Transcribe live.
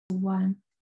One.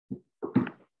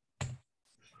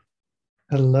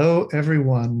 Hello,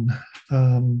 everyone.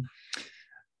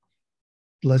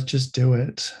 Let's just do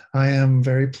it. I am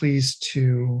very pleased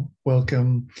to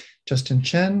welcome Justin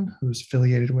Chen, who's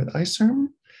affiliated with ICERM,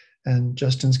 and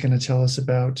Justin's going to tell us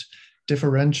about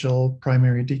differential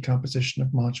primary decomposition of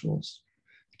modules.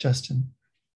 Justin.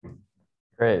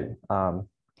 Great.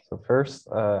 So first,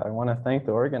 I want to thank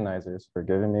the organizers for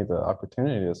giving me the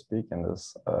opportunity to speak in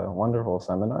this wonderful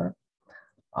seminar.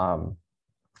 I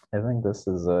think this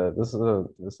is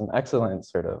an excellent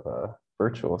sort of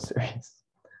virtual series.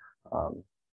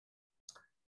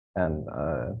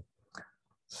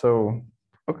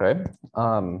 Okay.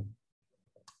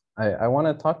 I want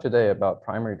to talk today about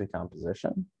primary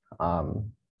decomposition.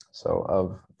 So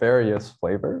of various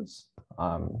flavors,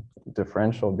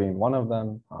 differential being one of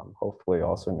them, hopefully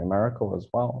also numerical as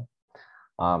well.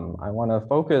 I want to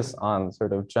focus on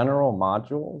sort of general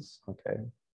modules. Okay.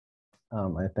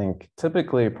 I think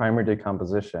typically primary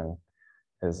decomposition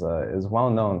is well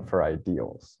known for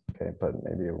ideals, okay, but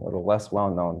maybe a little less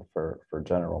well known for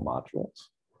general modules.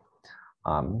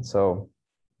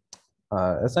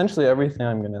 Essentially everything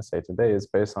I'm going to say today is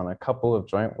based on a couple of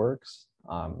joint works.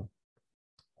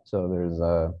 So there's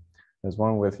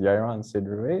one with Yairon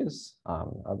Cid-Ruiz,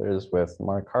 others with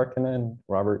Marc Harkonen,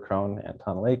 Robert Krone,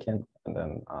 Anton Leykin, and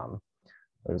then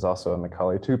there's also a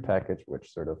Macaulay 2 package,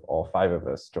 which sort of all 5 of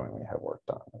us jointly have worked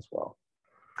on as well.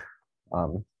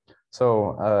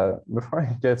 Before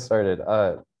I get started,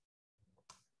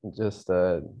 just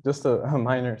a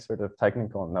minor sort of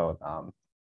technical note.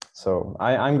 So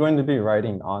I'm going to be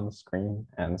writing on screen,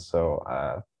 and so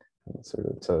sort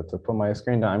of to put my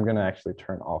screen down, I'm going to actually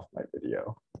turn off my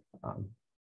video.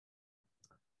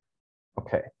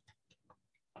 Okay.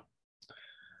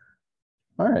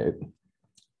 All right.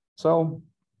 So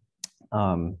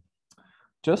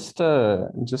just to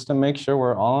make sure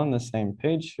we're all on the same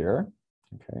page here.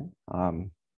 Okay.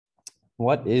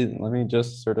 Let me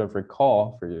just sort of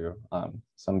recall for you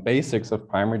some basics of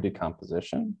primary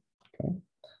decomposition. Okay.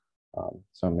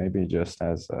 So maybe just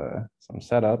as some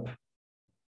setup.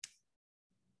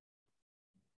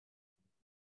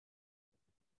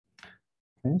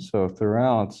 Okay, so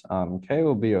throughout, K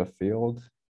will be a field.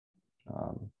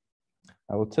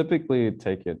 I will typically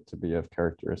take it to be of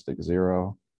characteristic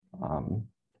 0,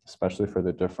 especially for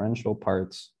the differential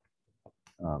parts.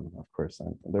 Of course,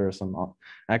 there are some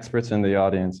experts in the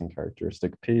audience in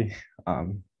characteristic P.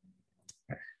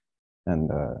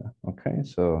 Okay,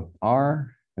 so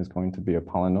R is going to be a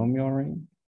polynomial ring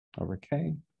over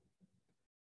K.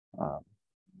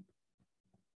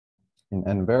 In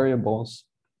n variables.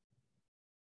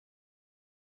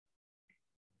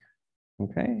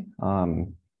 Okay. Right,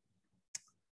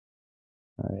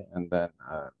 and then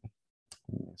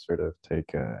sort of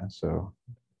take so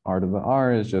R to the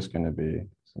R is just going to be,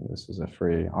 so this is a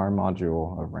free R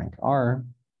module of rank R.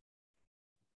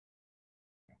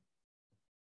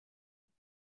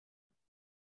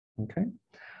 Okay.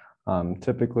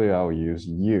 Typically I'll use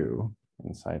U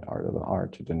inside R to the R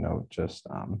to denote just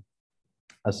a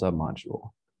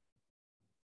submodule.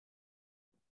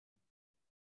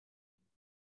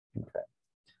 Okay.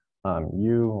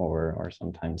 U or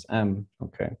sometimes M.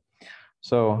 Okay.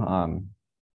 So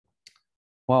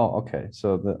well, okay.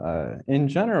 So in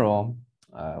general,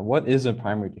 what is a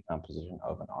primary decomposition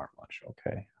of an R module?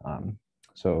 Okay.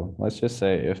 So let's just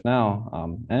say if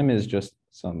now M is just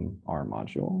some R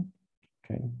module.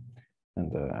 Okay.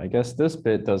 And I guess this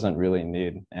bit doesn't really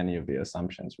need any of the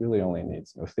assumptions. Really only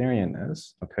needs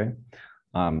Noetherian-ness. Okay.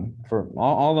 For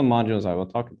all the modules I will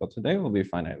talk about today will be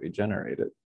finitely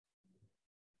generated.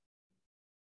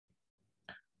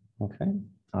 Okay,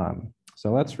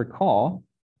 so let's recall.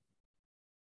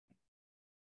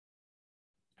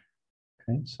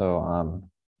 Okay, so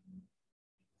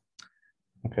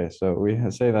so we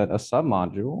say that a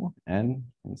submodule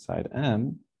N inside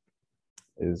M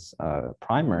is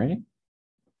primary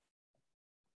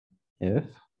if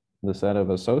the set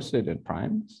of associated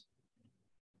primes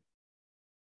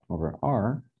over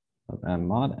R of M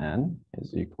mod N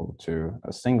is equal to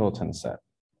a singleton set.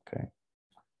 Okay.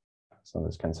 So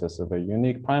this consists of a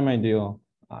unique prime ideal,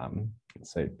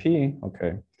 let's say P.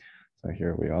 Okay, so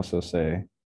here we also say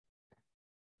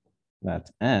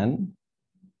that N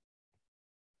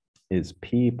is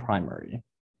P primary.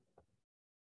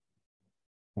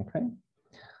 Okay,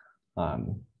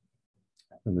 and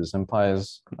this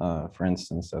implies, for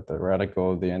instance, that the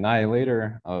radical of the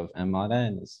annihilator of M mod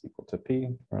N is equal to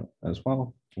P as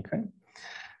well. Okay,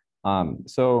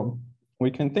 so we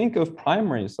can think of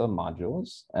primary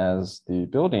submodules as the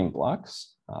building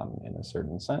blocks in a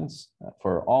certain sense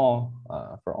for all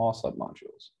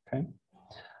submodules. okay?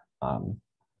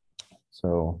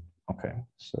 Okay,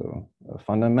 so a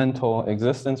fundamental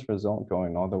existence result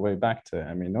going all the way back to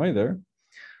Emmy Noether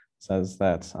says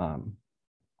that, so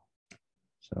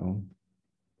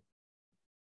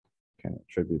can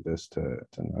attribute this to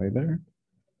Noether.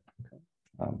 Okay.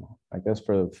 I guess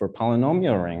for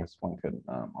polynomial rings, one could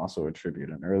also attribute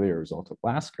an earlier result of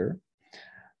Lasker.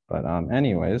 But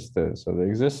anyways, so the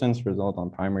existence result on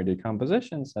primary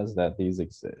decomposition says that these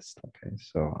exist. Okay,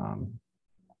 so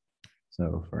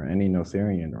so for any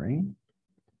Noetherian ring,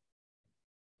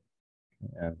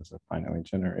 as a finitely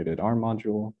generated R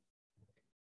module.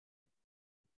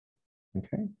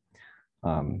 Okay,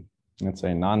 let's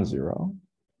say non-zero.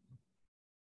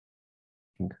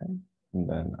 Okay, and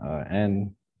then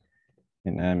n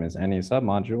in M is any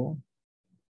submodule.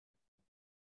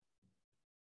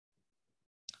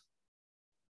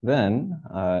 Then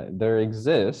there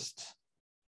exist,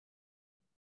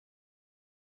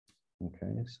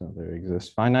 okay, so there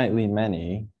exist finitely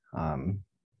many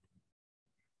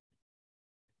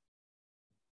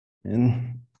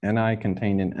in Ni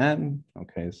contained in M.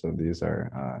 Okay, so these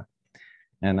are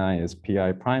Ni is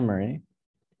Pi primary.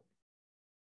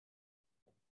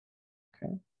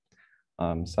 Okay,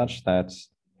 such that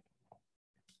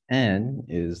N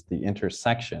is the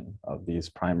intersection of these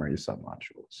primary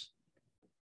submodules.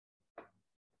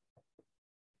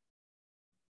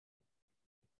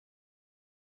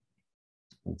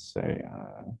 Let's say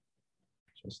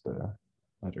just the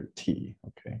letter T,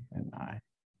 okay, and I.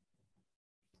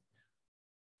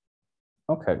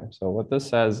 Okay, so what this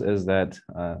says is that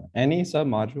any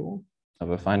submodule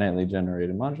of a finitely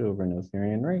generated module over a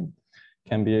Noetherian ring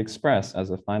can be expressed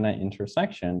as a finite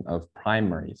intersection of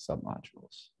primary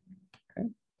submodules. Okay,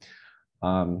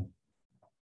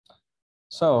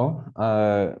 so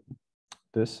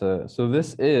this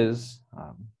is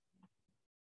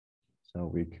so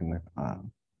we can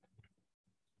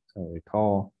so we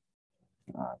call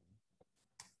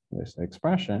this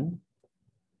expression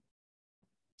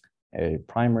a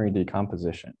primary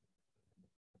decomposition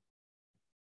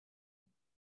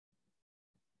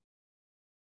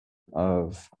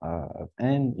of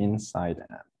N inside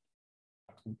M.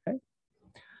 Okay.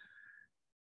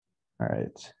 All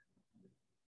right.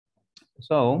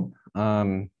 So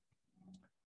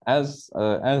as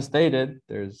stated,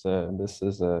 there's this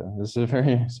is a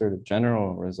very sort of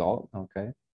general result.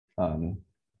 Okay.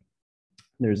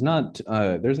 There's not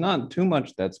too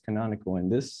much that's canonical in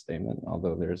this statement,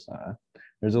 although there's a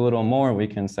little more we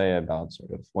can say about sort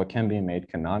of what can be made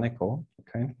canonical.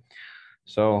 Okay,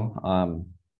 so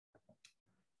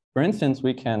for instance,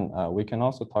 we can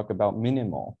also talk about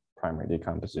minimal primary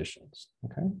decompositions.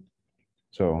 Okay,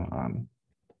 so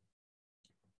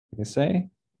you can say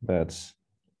that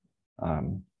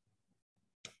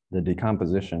the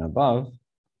decomposition above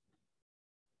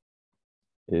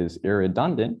is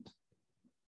irredundant.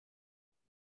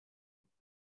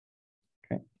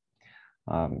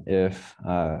 If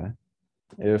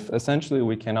essentially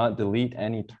we cannot delete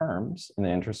any terms in the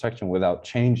intersection without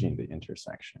changing the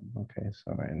intersection. Okay,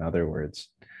 so in other words,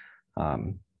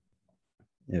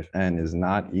 if N is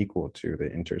not equal to the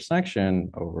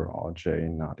intersection over all J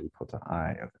not equal to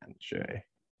I of Nj,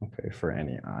 okay, for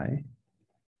any I.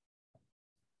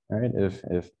 All right,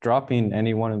 if dropping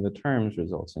any one of the terms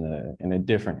results in a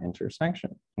different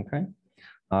intersection, okay?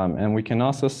 And we can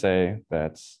also say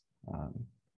that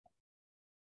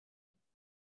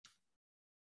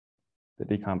the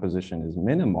decomposition is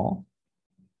minimal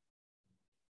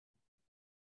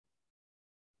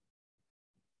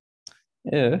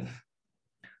if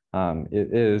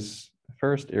it is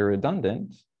first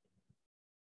irredundant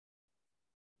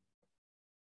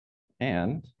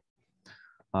and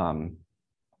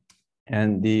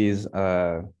these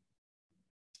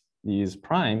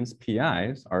primes,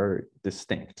 PIs, are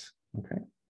distinct. Okay.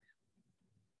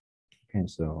 Okay,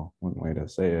 so one way to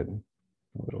say it a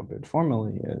little bit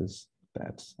formally is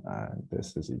that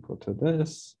this is equal to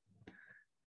this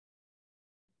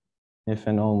if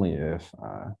and only if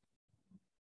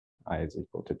I is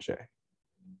equal to J.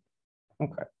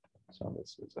 Okay, so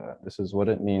this is what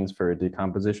it means for a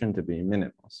decomposition to be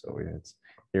minimal. So it's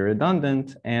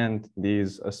irredundant and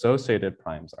these associated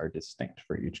primes are distinct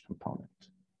for each component.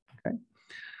 Okay.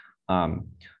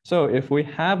 So if we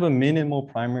have a minimal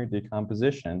primary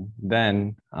decomposition,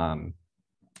 then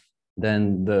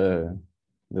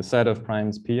the set of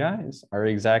primes PIs are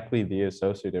exactly the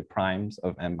associated primes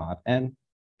of M mod N.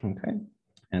 Okay,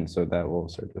 and so that will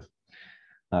sort of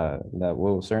that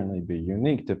will certainly be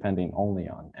unique depending only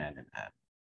on N and M.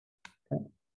 Okay.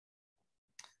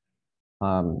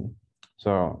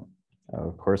 So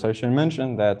Of course, I should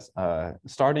mention that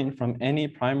starting from any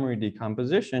primary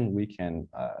decomposition, we can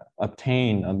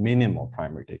obtain a minimal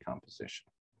primary decomposition.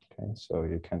 Okay, so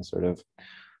you can sort of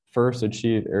first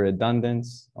achieve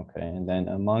irredundance, okay, and then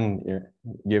among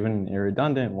given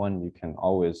irredundant one, you can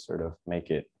always sort of make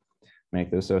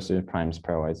the associated primes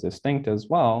pairwise distinct as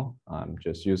well,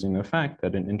 just using the fact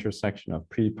that an intersection of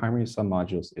primary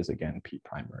submodules is again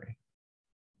p-primary.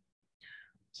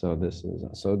 So this is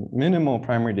so minimal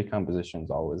primary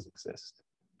decompositions always exist.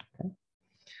 Okay.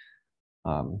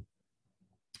 All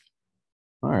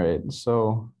right,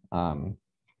 so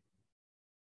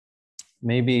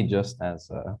maybe just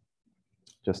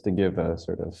to give a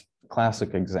sort of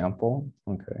classic example,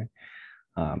 okay.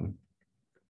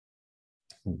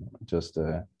 Just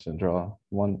to draw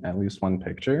at least one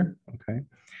picture, okay.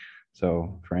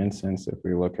 So for instance, if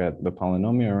we look at the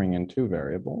polynomial ring in two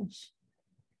variables,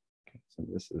 okay, so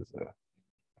this is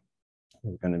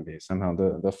going to be somehow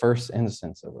the first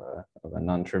instance of a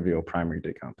non-trivial primary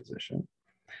decomposition.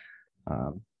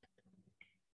 So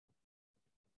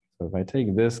if I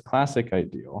take this classic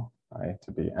ideal, right,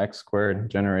 to be x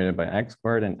squared generated by x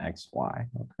squared and xy,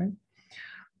 okay.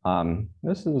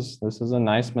 This is a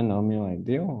nice monomial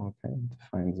ideal, okay. It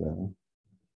defines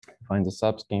a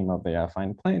subscheme of the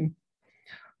affine plane.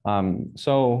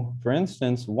 So for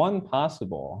instance, one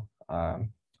possible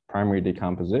primary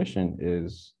decomposition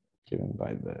is given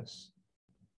by this.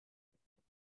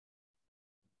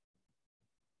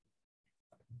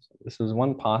 So this is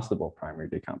one possible primary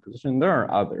decomposition. There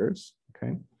are others,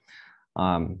 okay.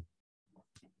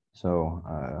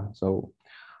 So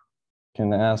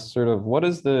can ask sort of what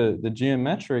is the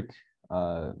geometric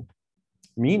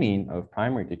meaning of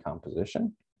primary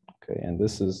decomposition? Okay, and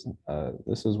this is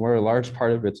where a large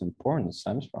part of its importance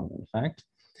stems from. In fact,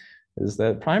 is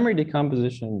that primary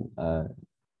decomposition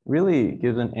really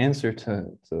gives an answer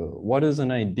to what does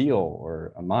an ideal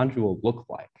or a module look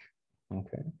like?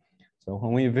 Okay, so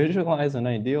when we visualize an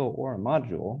ideal or a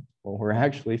module, what we're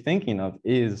actually thinking of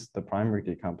is the primary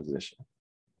decomposition.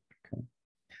 Okay.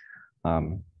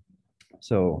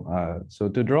 So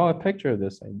to draw a picture of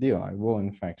this ideal, I will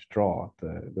in fact draw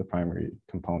the primary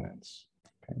components.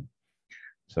 Okay.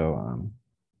 So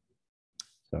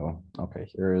okay,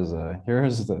 here's a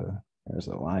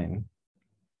line.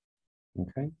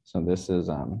 Okay, so this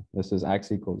is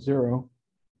x equals 0.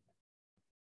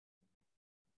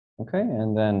 Okay,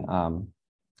 and then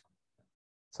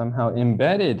somehow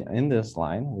embedded in this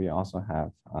line, we also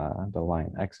have the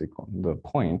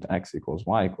point x equals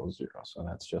y equals 0. So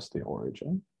that's just the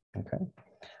origin. Okay,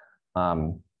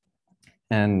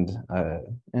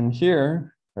 and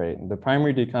here, right, the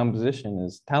primary decomposition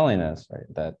is telling us,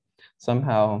 right, that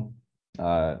somehow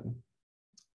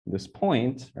this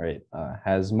point, right,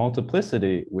 has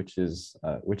multiplicity, which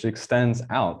extends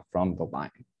out from the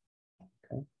line.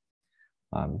 Okay,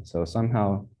 so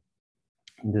somehow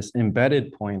this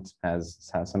embedded point has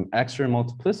some extra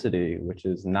multiplicity, which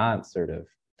is not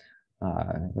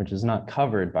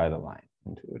covered by the line,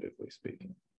 intuitively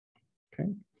speaking. Okay.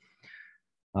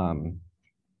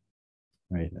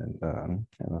 Right, and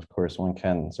of course one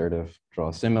can sort of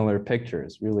draw similar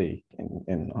pictures, really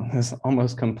in this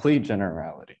almost complete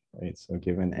generality, right? So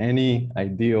given any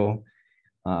ideal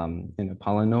in a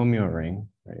polynomial ring,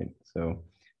 right? So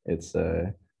it's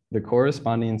the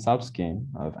corresponding subscheme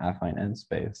of affine n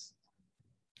space.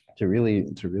 To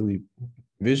really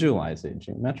visualize it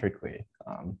geometrically,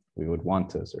 we would want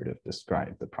to sort of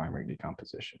describe the primary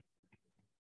decomposition.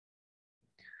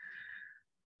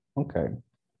 Okay.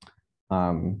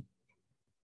 All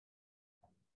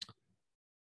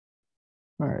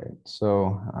right,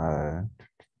 so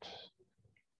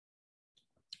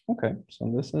okay,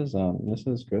 so this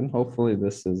is good. Hopefully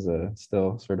this is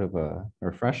still sort of a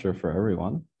refresher for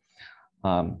everyone.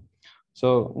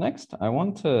 So next I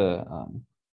want to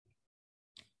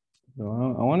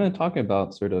talk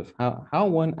about sort of how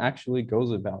one actually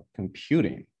goes about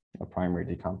computing a primary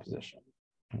decomposition.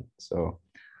 So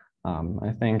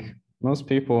I think most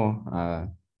people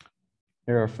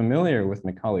here are familiar with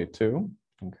Macaulay 2.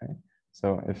 Okay,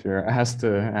 so if you're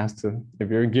if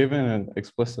you're given an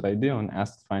explicit ideal and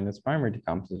asked to find its primary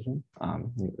decomposition,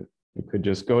 you could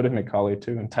just go to Macaulay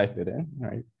 2 and type it in,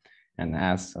 right, and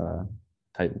ask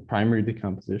type primary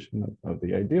decomposition of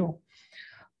the ideal.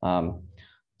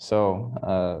 So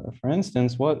for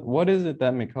instance, what is it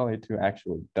that Macaulay 2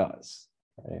 actually does,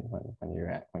 right,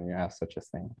 when you ask such a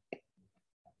thing?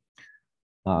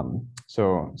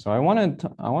 So I want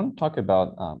to talk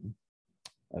about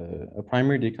a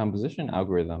primary decomposition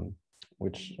algorithm,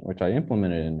 which I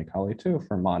implemented in Macaulay 2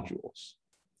 for modules.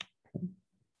 Okay.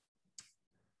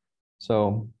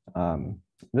 So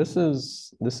this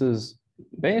is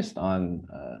based on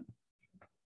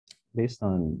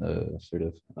the sort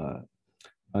of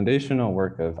foundational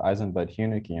work of Eisenbud,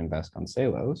 Hunicke, and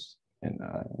Vasconcelos in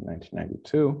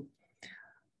 1992,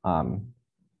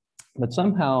 but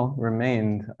somehow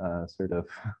remained sort of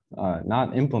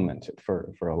not implemented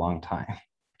for a long time.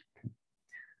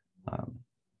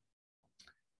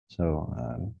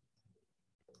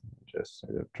 Just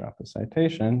sort of drop a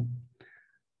citation.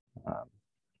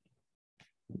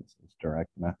 This is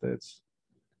direct methods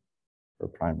for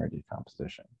primary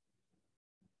decomposition.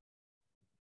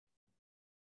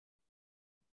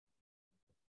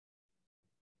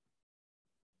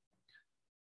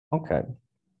 Okay.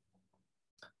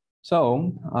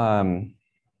 So,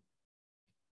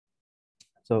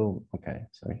 okay,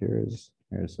 so here's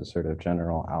a sort of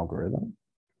general algorithm.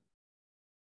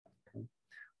 Okay.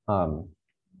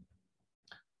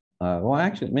 Well,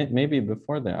 actually, maybe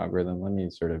before the algorithm, let me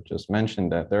sort of just mention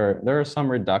that there are some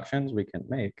reductions we can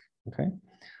make. Okay.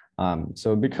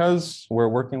 So because we're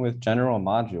working with general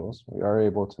modules, we are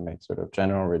able to make sort of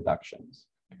general reductions.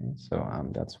 Okay. So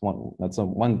that's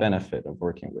one benefit of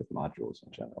working with modules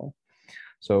in general.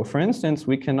 So for instance,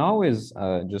 we can always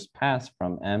just pass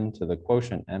from m to the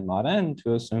quotient n mod n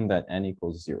to assume that n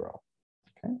equals 0.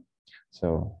 Okay.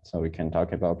 So we can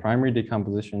talk about primary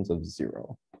decompositions of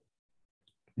 0.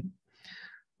 Okay.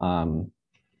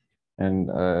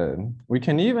 We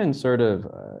can even sort of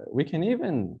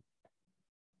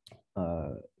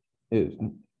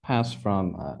pass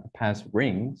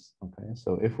rings. Okay.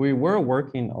 So if we were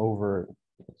working over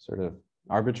sort of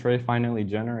arbitrary finitely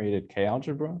generated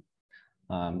K-algebra,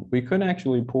 we could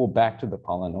actually pull back to the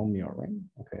polynomial ring.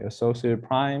 Okay, associated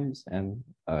primes and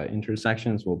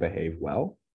intersections will behave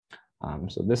well.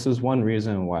 So this is one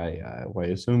reason why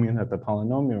assuming that the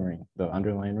polynomial ring, the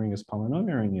underlying ring is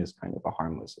polynomial ring, is kind of a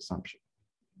harmless assumption.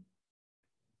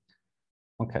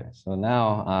 Okay, so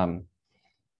now,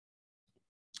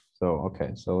 so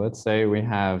let's say we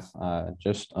have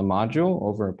just a module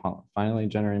over a finitely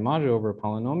generated module over a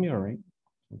polynomial ring.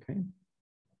 Okay.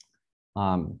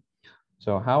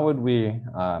 So how would we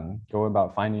go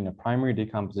about finding a primary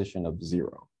decomposition of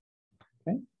 0?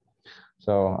 Okay,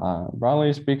 so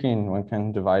broadly speaking, one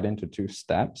can divide into 2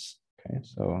 steps. Okay,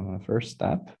 so the first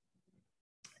step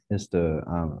is to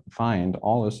find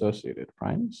all associated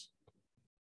primes.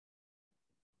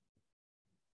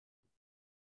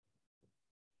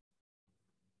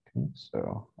 Okay,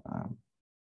 so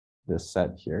this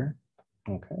set here,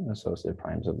 okay, associated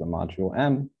primes of the module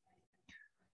M.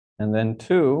 And then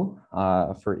 2,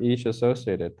 for each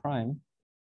associated prime,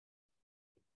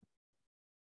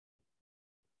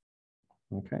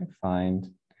 okay,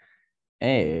 find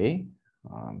A,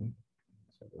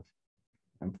 sort of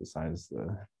emphasize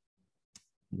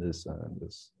this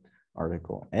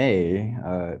article,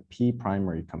 A, P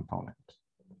primary component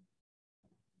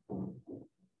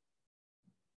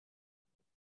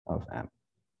of M.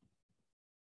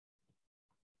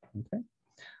 Okay.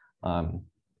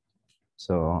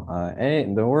 So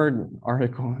the word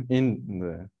article in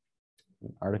the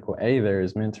article A there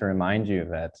is meant to remind you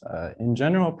that in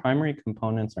general, primary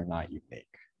components are not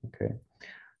unique. Okay.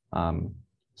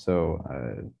 So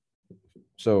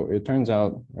it turns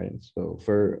out, right? So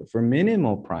for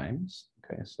minimal primes,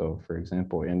 okay. So for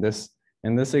example, in this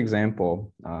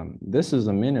example, this is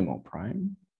a minimal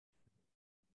prime.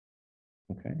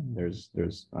 Okay. There's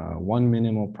one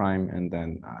minimal prime, and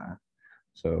then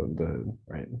so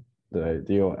the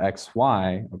ideal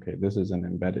xy, okay, this is an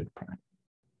embedded prime.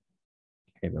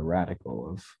 Okay, the radical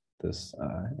of this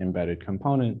embedded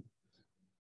component.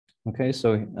 Okay,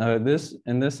 so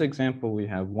in this example, we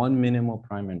have one minimal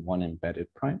prime and one embedded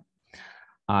prime.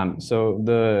 So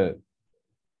the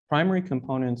primary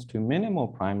components to minimal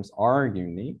primes are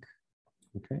unique.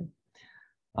 Okay.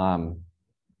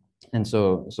 And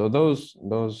so those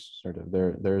sort of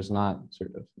there's not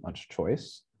sort of much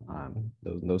choice.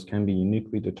 Those can be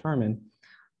uniquely determined,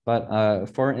 but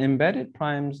for embedded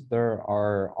primes, there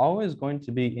are always going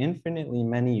to be infinitely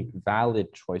many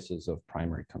valid choices of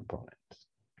primary components,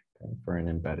 okay, for an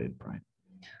embedded prime.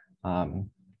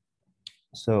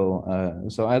 So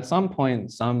at some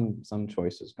point, some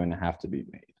choice is going to have to be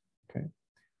made, okay,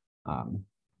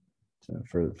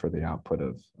 for the output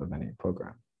of any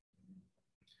program.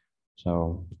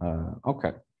 So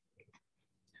okay.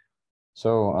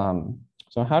 So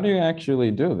how do you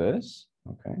actually do this?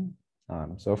 Okay.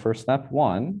 So for step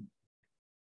 1,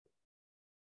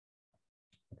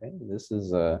 okay, this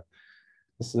is for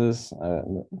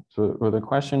the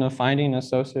question of finding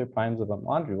associated primes of a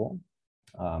module.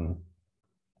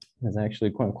 Is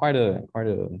actually quite a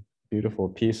beautiful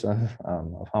piece of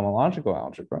homological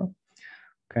algebra.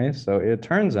 Okay, so it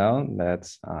turns out that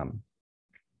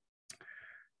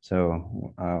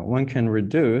one can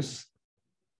reduce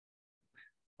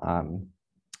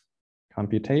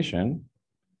computation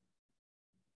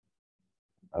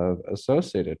of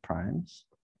associated primes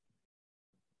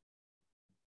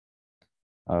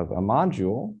of a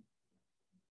module,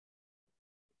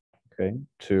 okay,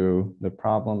 to the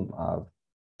problem of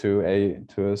to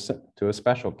a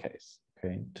special case,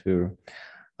 okay, to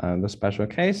the special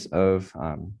case of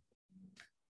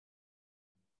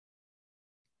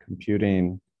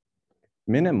computing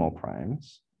minimal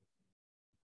primes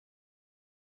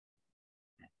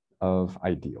of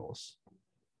ideals.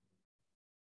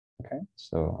 Okay,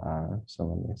 so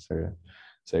let me sort of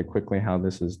say quickly how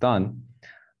this is done.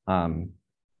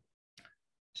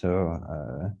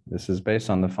 This is based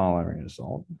on the following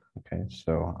result. Okay,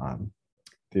 so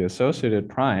the associated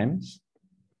primes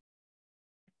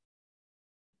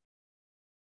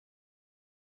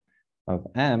of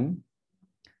M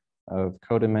of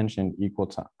codimension equal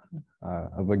to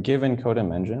of a given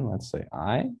codimension, let's say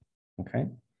I. Okay,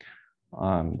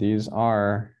 these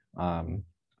are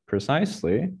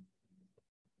precisely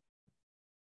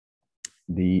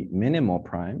the minimal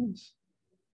primes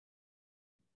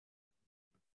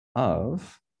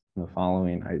of the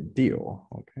following ideal.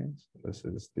 Okay, so this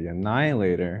is the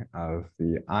annihilator of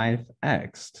the ith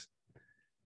ext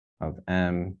of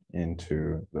M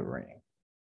into the ring.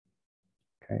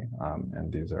 Okay,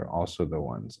 and these are also the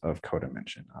ones of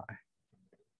codimension I.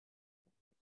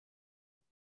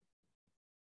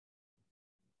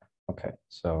 Okay,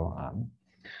 so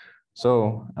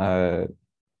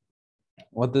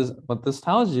what this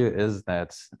tells you is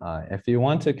that if you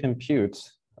want to compute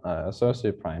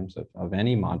associated primes of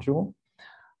any module,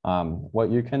 what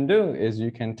you can do is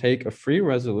you can take a free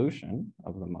resolution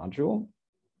of the module.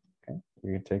 Okay,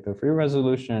 you can take the free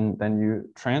resolution, then you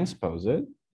transpose it,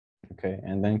 okay,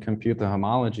 and then compute the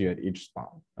homology at each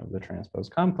spot of the transpose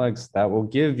complex. That will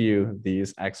give you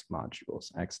these X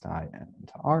modules, X to I, N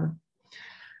to R.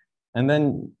 And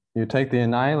then you take the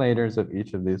annihilators of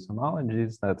each of these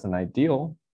homologies, that's an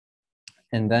ideal.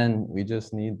 And then we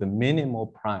just need the minimal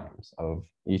primes of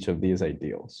each of these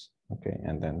ideals. Okay,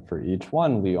 and then for each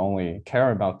one, we only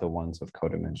care about the ones of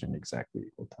codimension exactly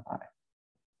equal to I.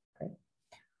 Okay.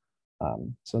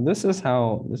 So this is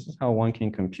how one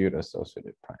can compute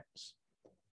associated primes.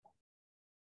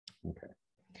 Okay.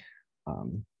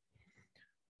 All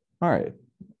right,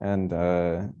 and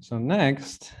so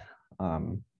next,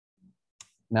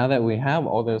 now that we have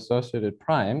all the associated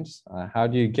primes, how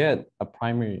do you get a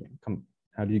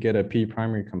p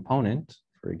primary component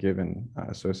for a given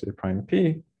associated prime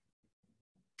p?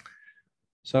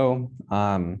 So,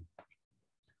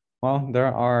 well, there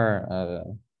are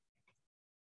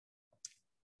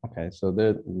okay, so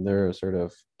there are sort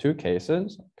of two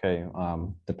cases, okay,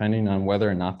 depending on whether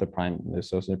or not the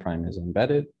associated prime is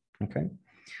embedded, okay.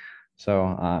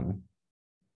 So,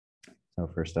 so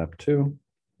for step 2,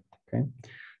 okay,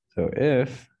 so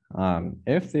if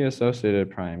the associated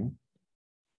prime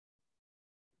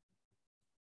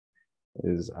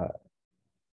is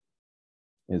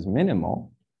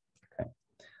minimal, okay,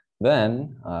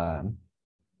 then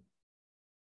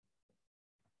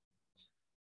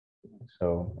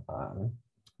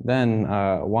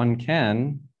one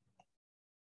can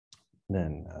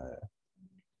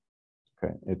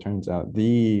okay, it turns out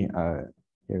the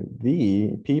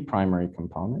p primary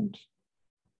component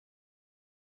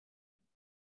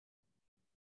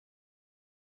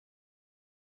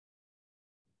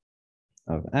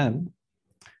of M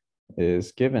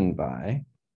is given by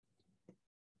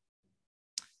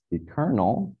the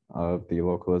kernel of the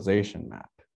localization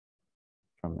map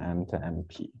from M to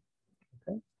MP.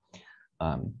 Okay,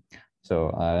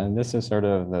 and this is sort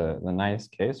of the nice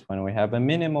case when we have a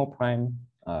minimal prime.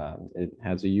 It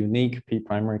has a unique p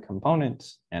primary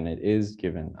component, and it is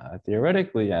given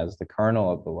theoretically as the kernel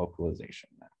of the localization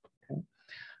map. Okay.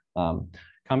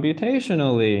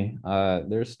 Computationally,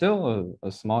 there's still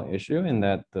a small issue in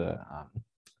that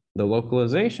the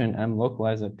localization M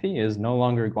localized at P is no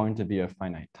longer going to be a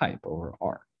finite type over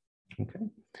R. Okay,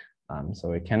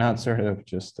 so it cannot sort of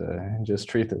just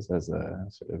treat this as a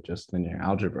sort of just linear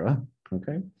algebra.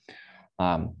 Okay,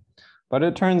 but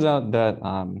it turns out that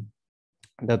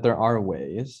that there are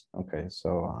ways. Okay,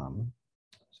 so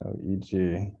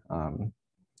e.g.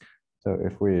 So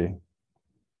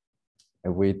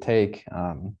if we take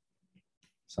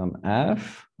some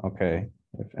f, okay,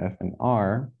 if f and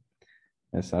r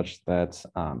is such that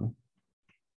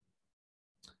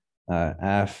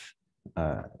f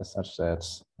is such that,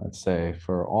 let's say,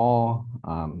 for all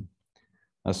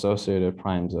associated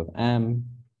primes of M,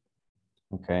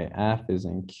 okay, F is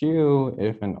in Q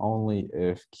if and only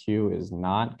if Q is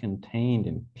not contained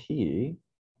in P,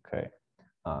 okay.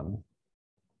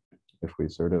 If we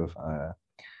sort of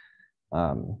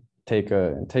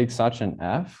take such an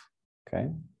F, okay,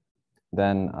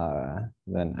 then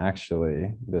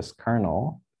actually this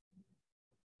kernel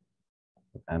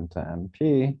M to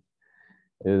MP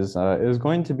is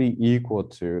going to be equal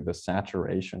to the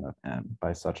saturation of M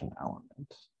by such an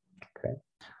element. Okay,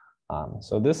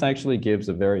 so this actually gives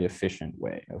a very efficient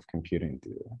way of computing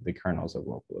the kernels of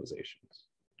localizations.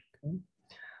 Okay.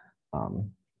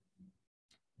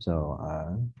 So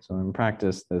in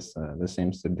practice, this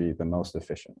seems to be the most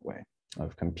efficient way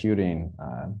of computing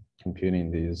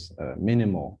these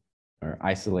minimal or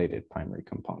isolated primary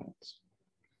components.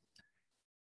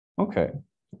 Okay,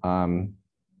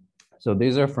 so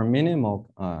these are for minimal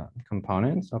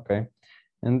components. Okay,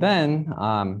 and then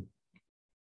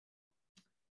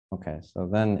okay, so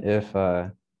then if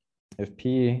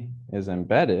P is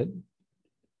embedded,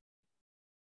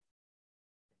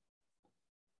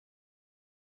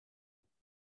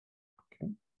 okay,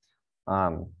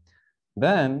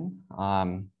 then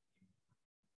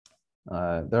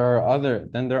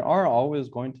there are always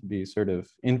going to be sort of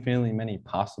infinitely many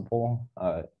possible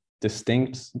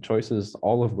distinct choices,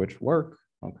 all of which work.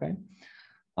 Okay,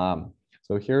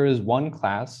 so here is one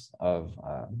class of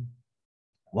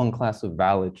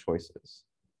valid choices.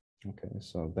 Okay,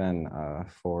 so then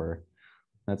for,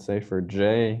 let's say for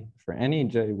J, for any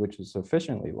J which is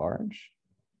sufficiently large.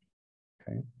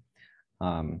 Okay,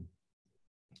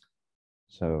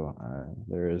 so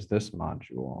there is this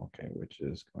module, okay, which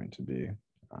is going to be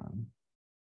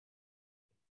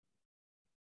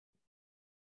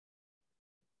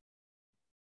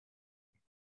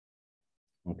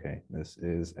okay, this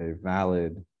is a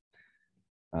valid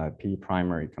P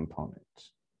primary component.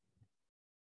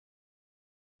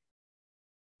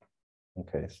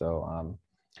 Okay, so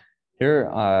here,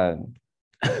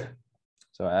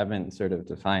 so I haven't sort of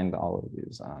defined all of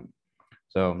these.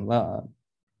 So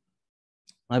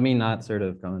let me not sort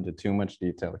of go into too much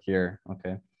detail here.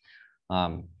 Okay,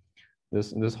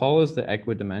 this hole is the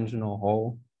equidimensional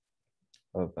hole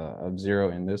of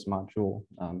 0 in this module.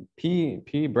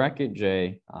 P bracket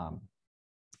J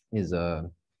is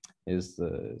the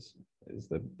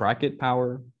bracket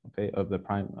power, okay, of the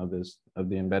prime of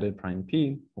the embedded prime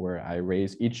P, where I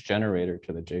raise each generator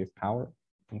to the jth power.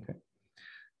 Okay,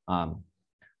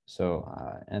 so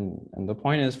and the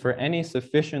point is, for any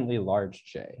sufficiently large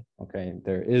J, okay,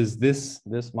 there is this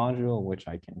module which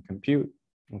I can compute.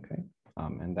 Okay,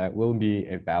 and that will be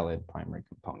a valid primary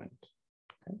component.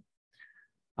 Okay,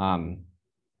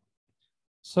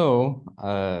 so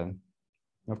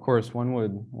of course, one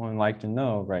would like to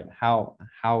know, right, how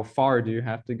far do you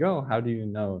have to go? How do you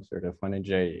know sort of when a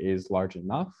J is large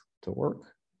enough to work?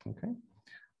 Okay,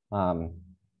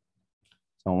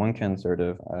 so one can sort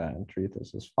of treat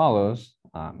this as follows.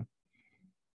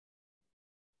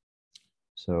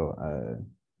 So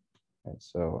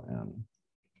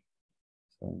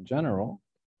in general,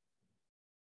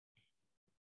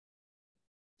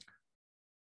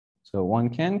 so one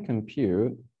can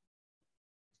compute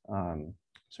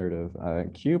sort of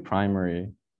Q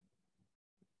primary.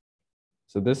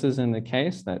 So this is in the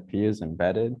case that P is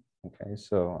embedded. Okay,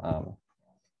 so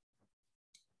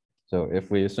so if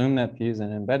we assume that P is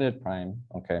an embedded prime,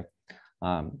 okay,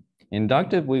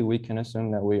 inductively we can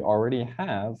assume that we already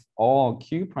have all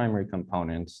Q primary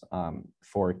components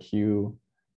for Q,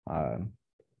 an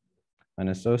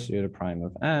associated prime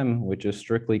of M, which is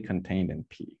strictly contained in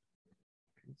P.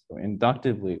 So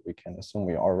inductively, we can assume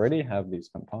we already have these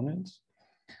components.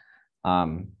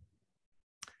 And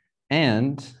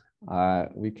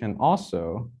we can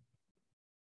also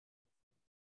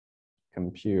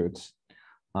compute.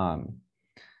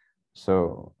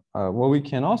 What we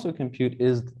can also compute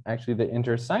is actually the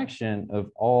intersection of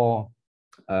all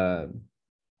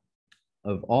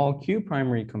Q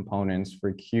primary components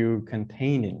for Q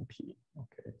contained in P.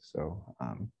 Okay, so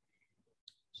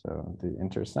so the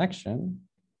intersection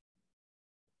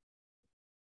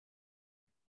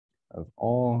of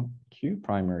all Q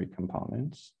primary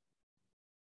components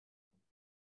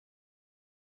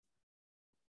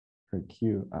for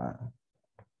Q.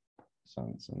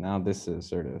 So now this is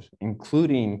sort of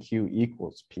including Q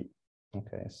equals P.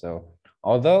 Okay, so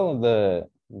although the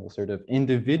sort of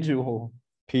individual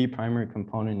P primary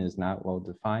component is not well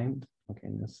defined, okay,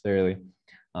 necessarily,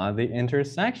 the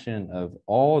intersection of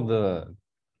all the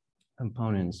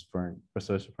components for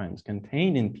associated primes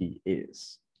contained in P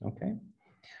is, okay.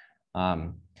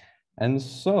 And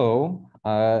so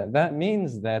that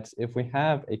means that if we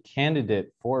have a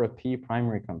candidate for a P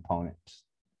primary component,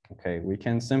 okay, we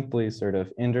can simply sort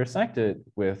of intersect it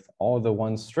with all the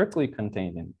ones strictly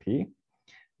contained in P,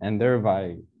 and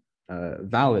thereby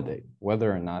validate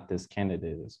whether or not this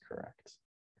candidate is correct.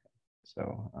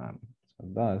 So, so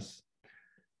thus,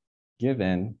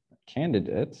 given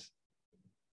candidate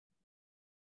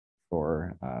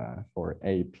for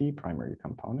a P primary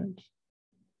component,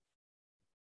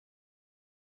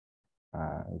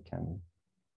 we can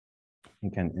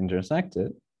intersect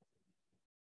it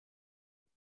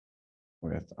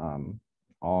with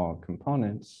all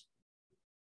components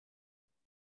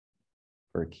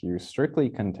for Q strictly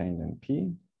contained in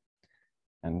P,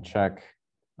 and check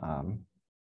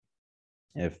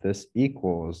if this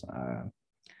equals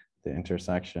the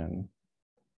intersection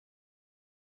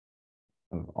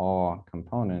of all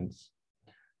components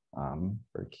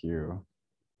for Q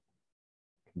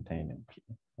contained in P.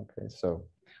 Okay, so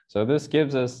this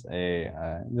gives us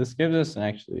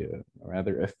actually a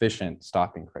rather efficient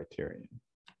stopping criterion.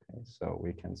 Okay, so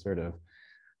we can sort of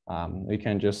we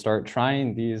can just start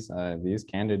trying these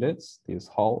candidates, these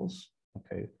hulls,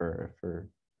 okay, for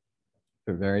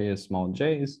various small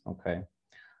j's, okay,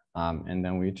 and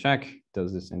then we check,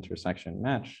 does this intersection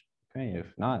match? Okay,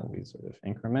 if not, we sort of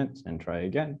increment and try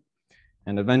again,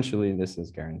 and eventually this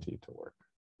is guaranteed to work.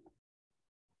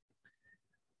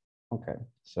 Okay,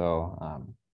 so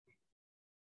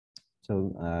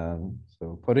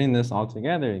so putting this all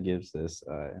together, it gives this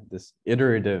this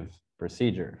iterative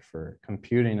procedure for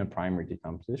computing a primary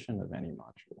decomposition of any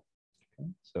module. Okay,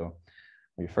 so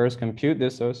we first compute the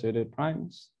associated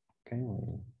primes. Okay,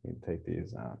 we take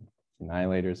these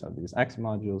annihilators of these X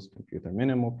modules, compute their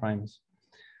minimal primes.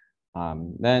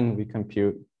 Then we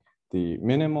compute the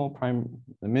minimal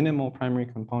primary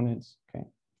components. Okay,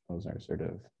 those are sort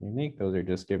of unique. Those are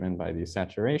just given by these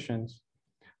saturations.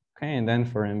 Okay, and then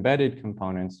for embedded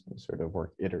components, we sort of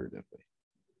work iteratively.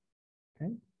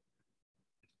 Okay.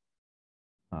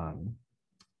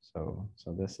 So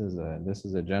this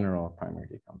is a general primary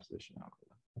decomposition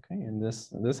algorithm. Okay, and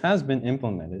this has been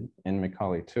implemented in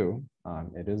Macaulay 2.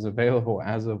 It is available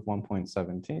as of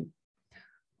 1.17.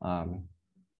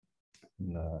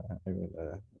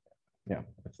 Yeah,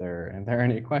 if there are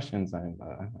any questions,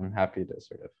 I'm happy to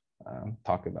sort of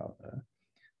talk about.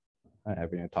 I'm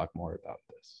happy to talk more about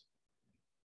this.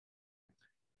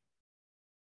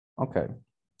 Okay.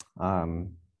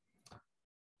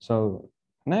 So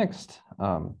next,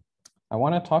 I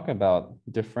want to talk about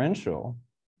differential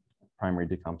primary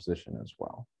decomposition as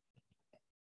well.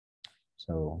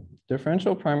 So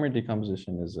differential primary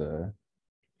decomposition is a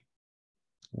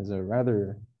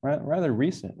rather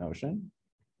recent notion.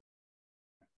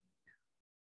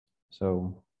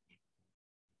 So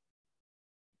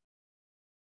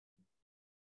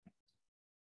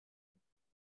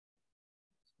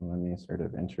let me sort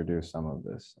of introduce some of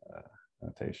this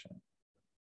notation.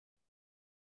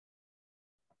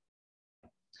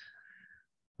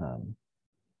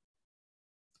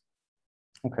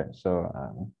 Okay, so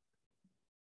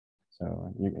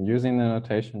using the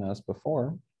notation as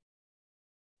before.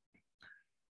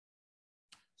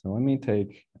 So let me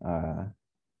take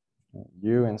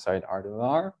U inside R to the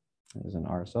R is an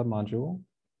R submodule.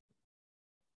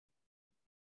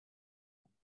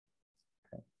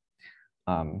 Okay.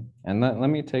 And let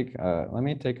me take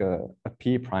a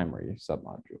P primary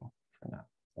submodule for now.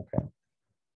 Okay.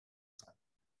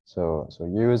 So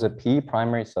U is a P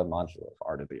primary submodule of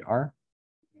R to the R.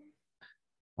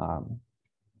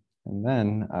 And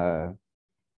then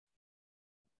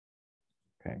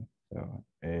okay, so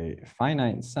a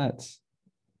finite set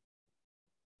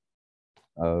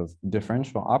of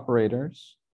differential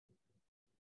operators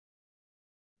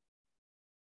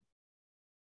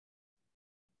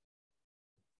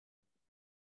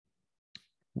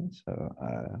so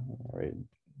right,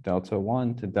 delta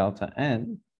 1 to delta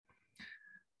n.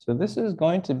 So this is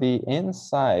going to be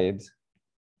inside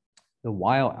the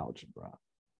while algebra.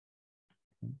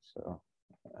 So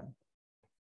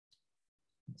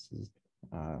this is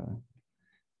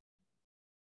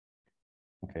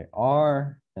okay,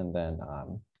 R, and then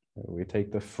we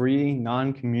take the free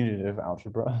non-commutative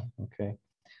algebra, okay,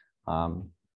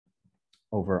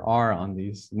 over R on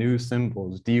these new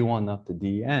symbols D1 up to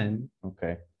Dn,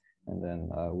 okay, and then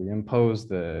we impose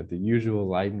the usual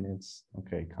Leibniz,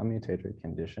 okay, commutator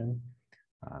condition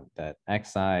that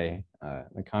xi,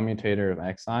 the commutator of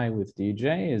xi with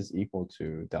dj is equal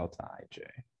to delta ij.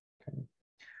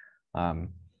 Okay.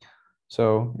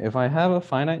 So if I have a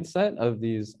finite set of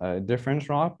these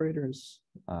differential operators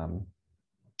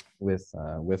with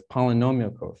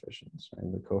polynomial coefficients,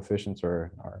 right? The coefficients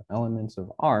are elements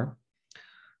of R.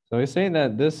 So we say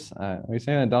that this we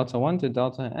say that delta 1 to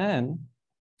delta n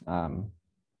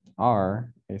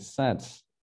are a set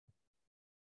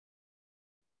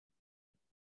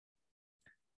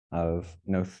of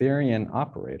Noetherian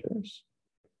operators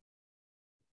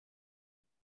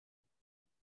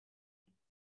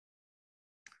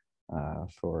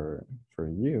for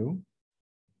U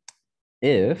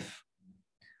if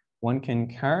one can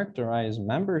characterize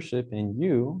membership in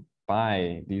U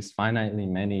by these finitely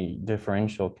many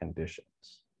differential conditions.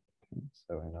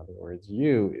 So in other words,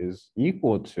 U is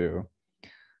equal to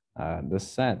the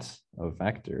set of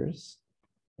vectors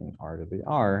in R to the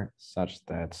R such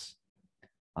that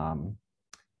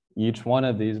each one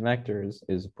of these vectors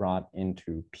is brought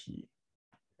into P.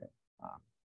 Okay.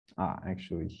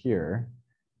 Actually here,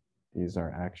 these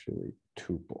are actually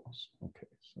tuples. Okay,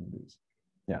 so these,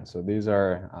 yeah, so these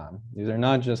are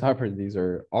not just operators, these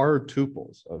are R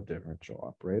tuples of differential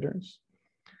operators.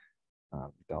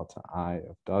 Delta I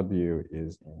of W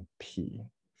is in P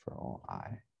for all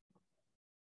I.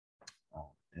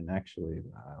 And actually,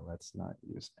 let's not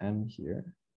use M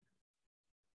here.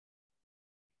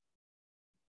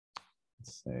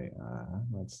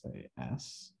 Let's say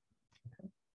S. Okay.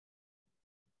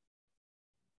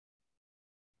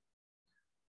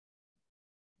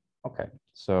 Okay,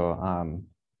 so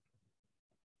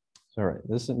right,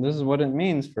 this is what it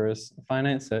means for a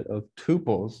finite set of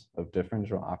tuples of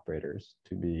differential operators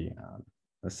to be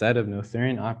a set of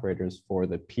Noetherian operators for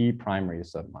the P primary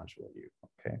submodule U.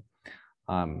 Okay,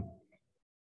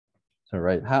 so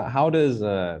right, how does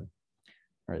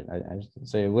right? I should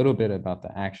say a little bit about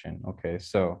the action. Okay,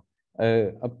 so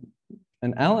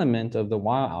an element of the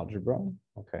Weil algebra.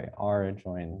 Okay, R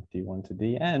join D1 to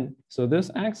Dn. So this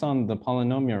acts on the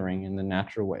polynomial ring in the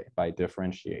natural way by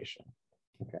differentiation.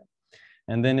 Okay.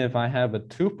 And then if I have a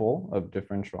tuple of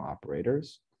differential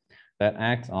operators that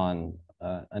act on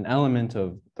an element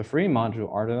of the free module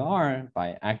R to the R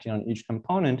by acting on each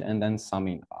component and then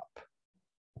summing up.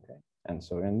 Okay. And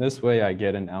so in this way, I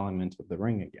get an element of the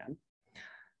ring again.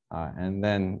 And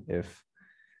then if,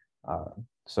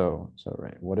 so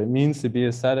right, what it means to be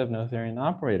a set of Noetherian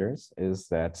operators is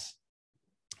that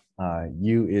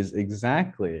U is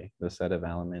exactly the set of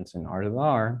elements in R to the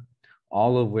R,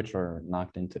 all of which are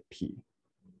knocked into P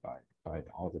by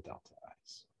all the delta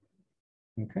i's.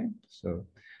 Okay, so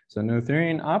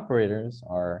Noetherian operators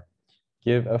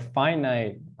give a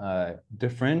finite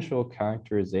differential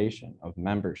characterization of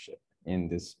membership in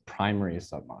this primary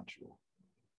submodule.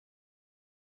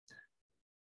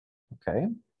 Okay,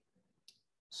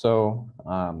 so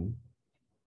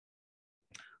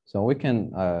we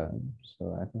can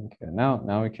so I think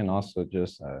now we can also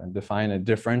just define a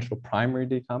differential primary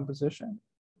decomposition.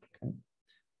 Okay.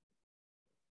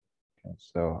 Okay,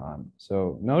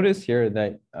 so notice here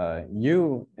that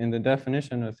U in the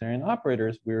definition of Noetherian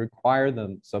operators, we require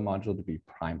the submodule to be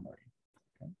primary.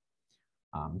 Okay.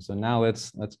 So now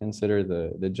let's consider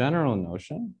the general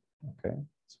notion. Okay,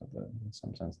 so in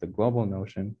some sense the global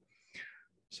notion.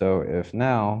 So if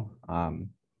now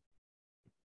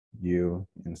U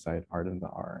inside R to the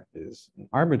R is an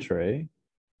arbitrary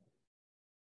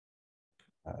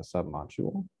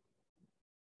submodule,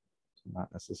 so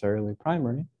not necessarily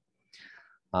primary.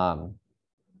 So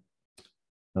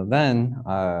then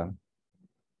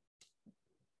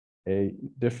a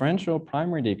differential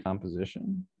primary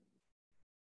decomposition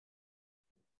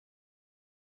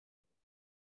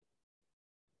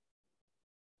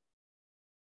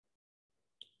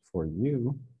for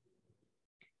U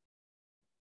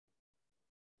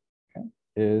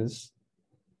is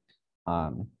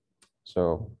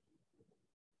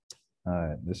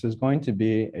this is going to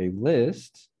be a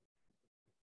list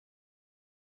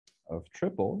of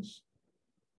triples.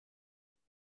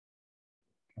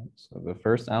 Okay, so the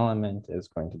first element is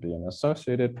going to be an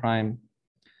associated prime.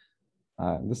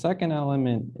 The second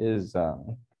element is a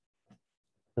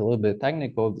little bit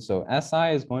technical. So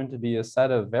SI is going to be a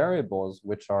set of variables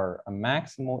which are a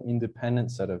maximal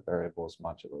independent set of variables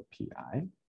modulo PI.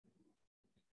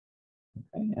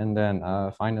 Okay, and then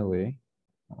finally,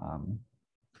 I'm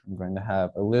going to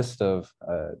have a list of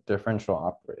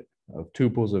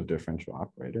tuples of differential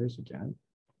operators again.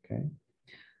 Okay,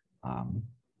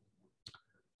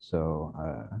 so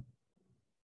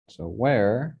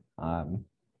where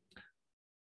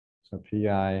so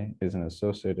PI is an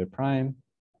associated prime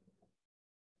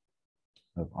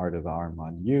of R to the R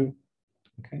mod U.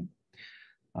 Okay,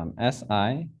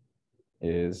 SI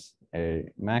is a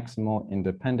maximal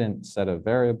independent set of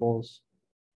variables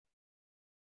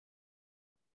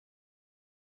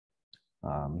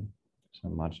so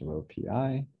modulo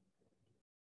PI.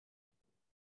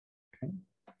 Okay,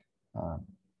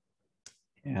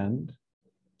 and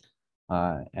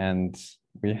And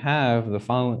we have the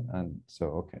following,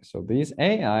 okay, so these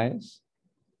AIs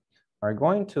are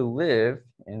going to live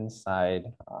inside,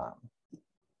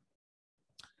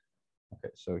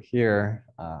 okay, so here,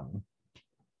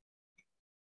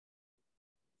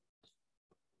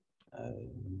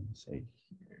 say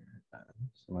here,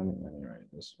 so let me write it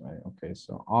this way. Okay,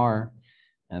 so R,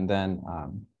 and then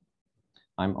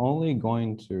I'm only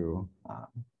going to,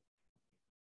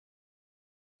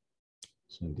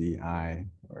 so DI,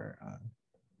 or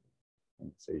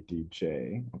let's say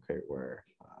DJ, okay, where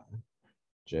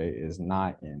J is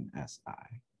not in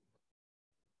SI.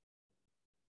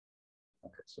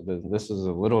 Okay, so this is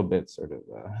a little bit sort of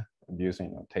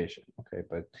abusing notation, okay,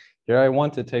 but here I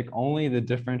want to take only the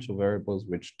differential variables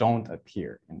which don't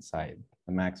appear inside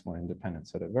the maximal independent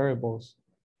set of variables,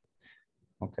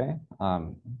 okay,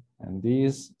 and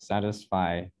these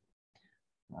satisfy,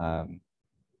 okay,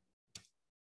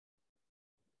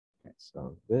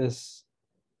 so this,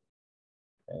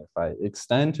 okay, if I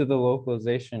extend to the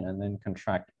localization and then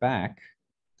contract back,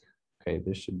 okay,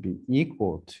 this should be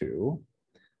equal to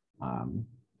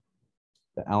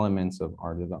the elements of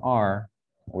R to the R,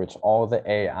 which all the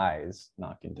AIs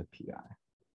knock into PI.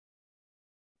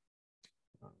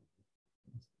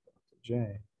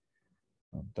 J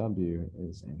of W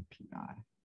is in PI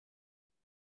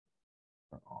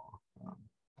for all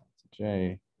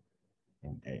J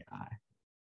in AI.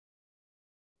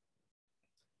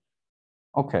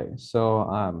 Okay,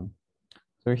 so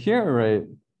so here, right,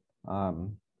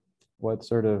 what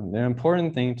sort of the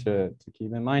important thing to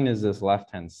keep in mind is this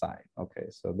left-hand side. Okay,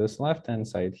 so this left-hand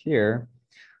side here,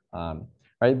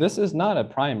 right, this is not a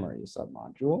primary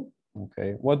submodule.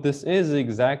 Okay, what this is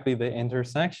exactly the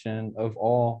intersection of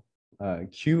all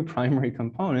Q primary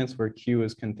components where Q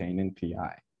is contained in PI.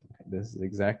 Okay, this is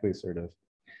exactly sort of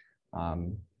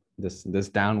this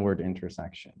downward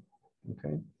intersection.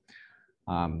 Okay,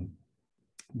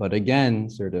 but again,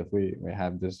 sort of we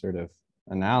have this sort of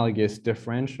analogous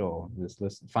differential, this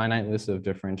list, finite list of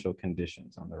differential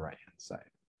conditions on the right-hand side.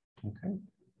 Okay,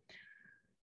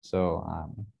 so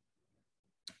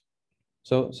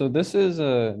so this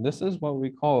is what we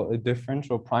call a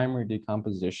differential primary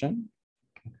decomposition.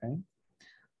 Okay,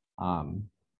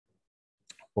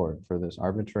 for this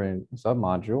arbitrary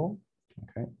submodule.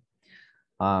 Okay,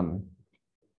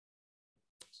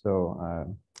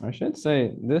 so I should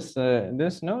say this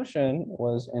this notion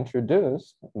was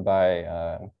introduced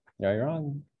by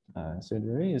Yairon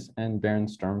Cid-Ruiz and Baron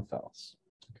Sturmfels.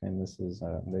 Okay, and this is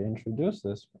they introduced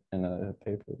this in a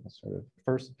paper that sort of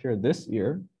first appeared this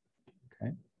year.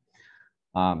 Okay,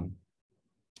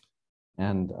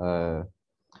 and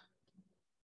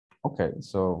okay,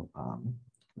 so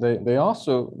they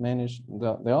also managed.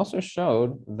 They also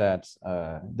showed that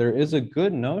there is a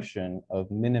good notion of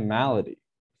minimality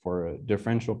for a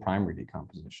differential primary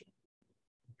decomposition.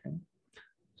 Okay,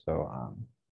 so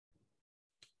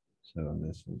so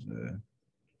this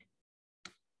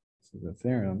is a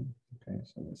theorem. Okay,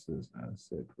 so this is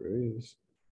Cid-Ruiz.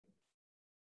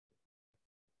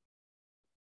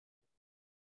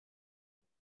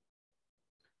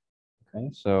 Okay,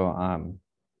 so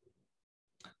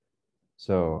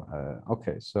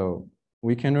okay, so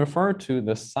we can refer to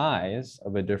the size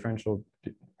of a differential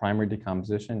primary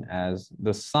decomposition as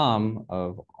the sum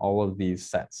of all of these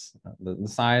sets, the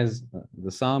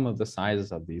sum of the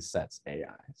sizes of these sets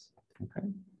AIs. Okay,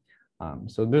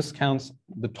 so this counts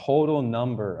the total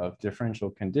number of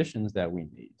differential conditions that we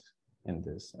need in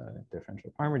this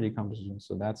differential primary decomposition.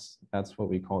 So that's what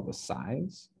we call the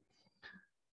size.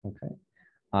 Okay,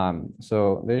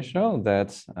 so they show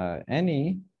that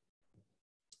any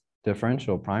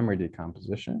differential primary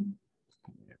decomposition,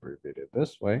 abbreviate it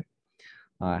this way,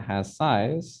 has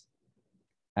size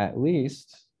at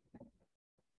least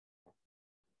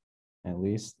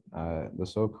the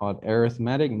so-called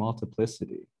arithmetic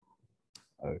multiplicity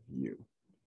of U.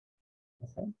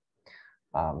 Okay.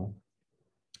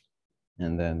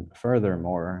 And then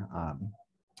furthermore,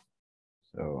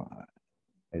 so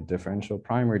a differential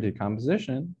primary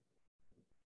decomposition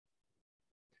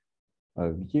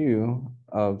of U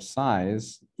of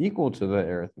size equal to the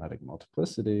arithmetic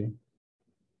multiplicity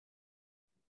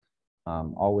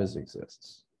always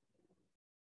exists.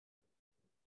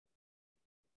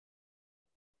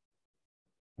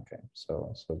 Okay,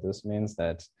 so this means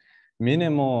that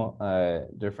minimal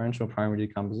differential primary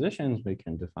decompositions we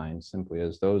can define simply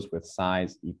as those with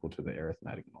size equal to the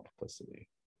arithmetic multiplicity.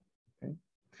 Okay.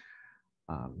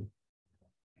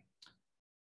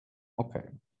 Okay.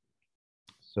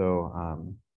 So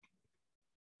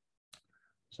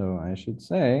so I should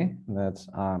say that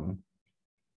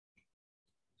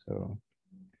so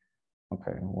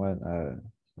okay,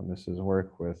 so this is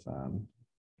work with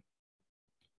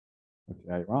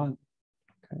Yairon.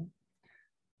 Okay,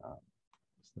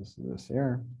 this is this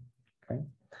here. Okay,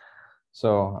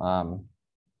 so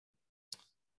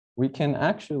we can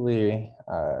actually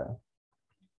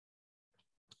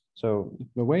so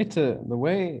the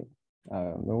way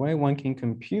one can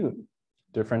compute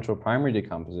differential primary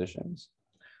decompositions,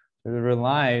 it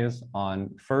relies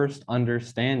on first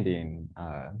understanding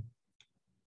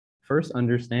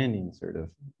sort of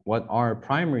what are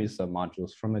primary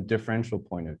submodules from a differential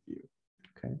point of view.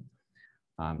 Okay,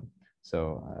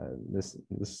 this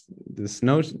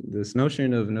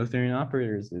notion of Noetherian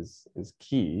operators is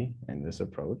key in this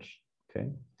approach. Okay,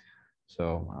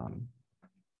 so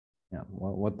yeah,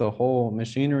 what the whole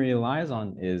machinery relies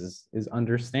on is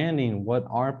understanding what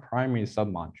are primary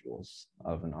submodules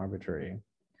of an arbitrary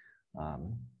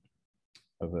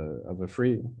of a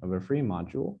free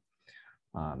module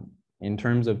in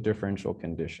terms of differential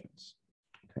conditions.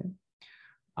 Okay,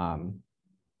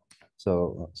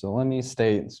 so let me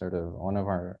state sort of one of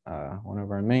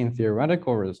our main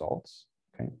theoretical results.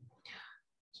 Okay,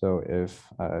 so if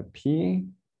P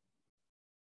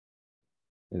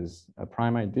is a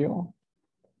prime ideal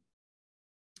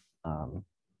of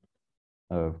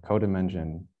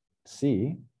codimension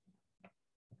C,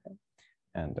 okay,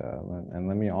 and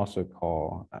let me also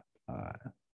call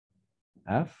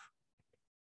F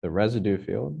the residue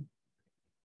field.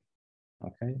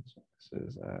 Okay, so this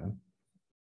is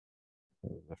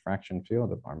the fraction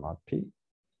field of R mod P.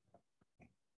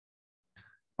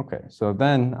 Okay, so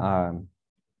then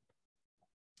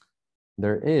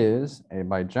there is a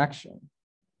bijection.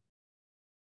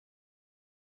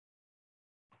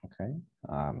 Okay,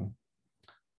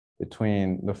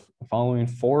 between the following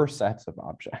four sets of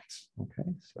objects.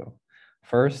 Okay, so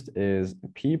first is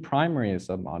P primary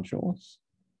submodules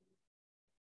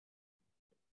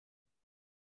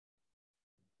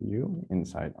U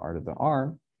inside R to the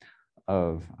R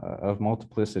of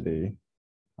multiplicity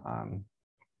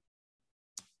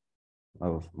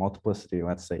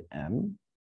let's say M.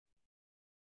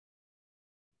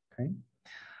 Okay.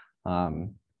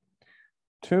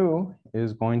 Two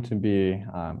is going to be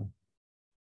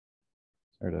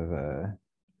sort of a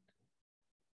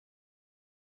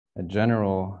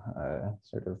general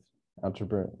sort of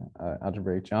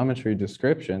algebraic geometry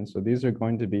description. So these are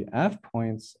going to be F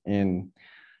points in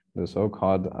the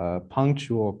so-called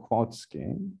punctual quote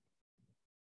scheme.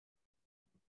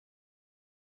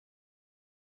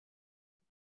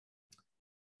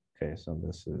 Okay, so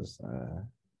this is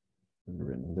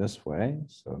written this way.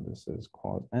 So this is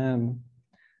quad M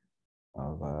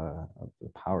of the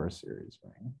power series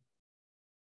ring.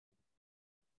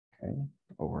 Okay,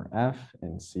 over F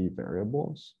in C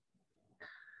variables.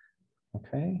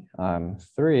 Okay,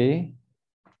 three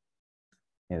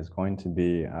is going to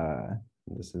be,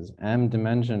 this is M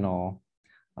dimensional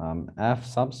F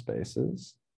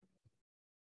subspaces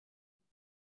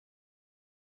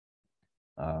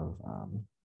of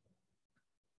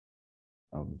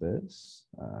this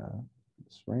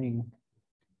ring,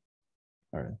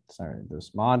 or sorry,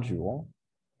 this module.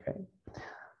 Okay.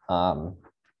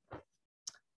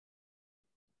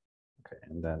 Okay,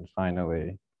 and then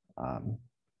finally,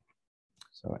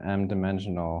 so M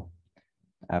dimensional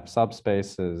F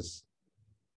subspaces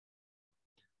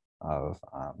of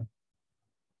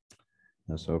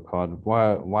the so-called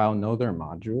Weil-Noether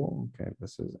module. Okay,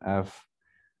 this is F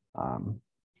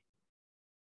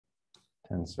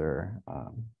tensor.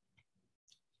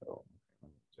 So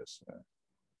let me just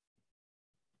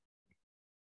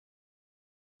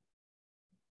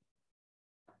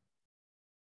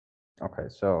okay,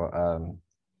 so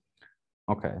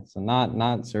okay, so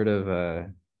not sort of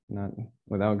not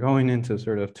without going into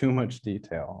sort of too much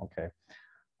detail. Okay,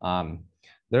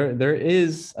 there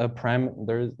is a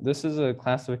this is a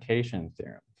classification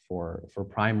theorem for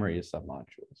primary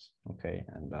submodules. Okay,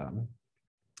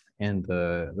 and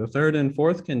the third and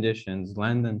fourth conditions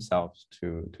lend themselves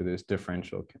to this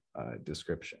differential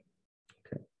description.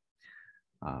 Okay,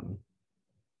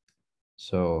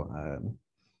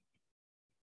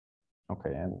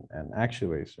 okay, and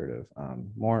actually sort of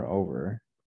moreover,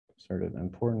 sort of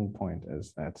important point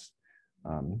is that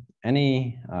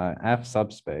any F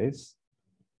subspace,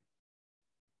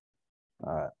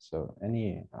 so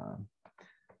any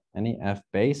F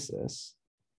basis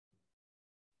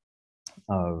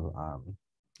of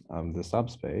the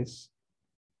subspace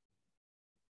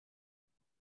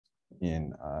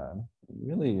in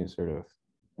really sort of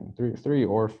three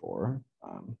or four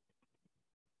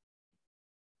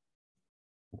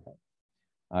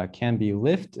can be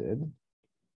lifted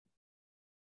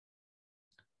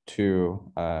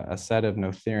to a set of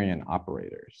Noetherian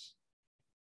operators.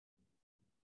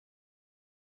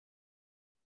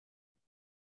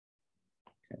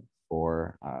 Okay,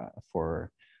 for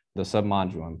the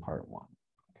submodule in part 1.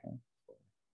 Okay,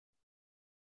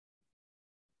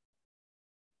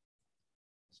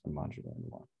 submodule in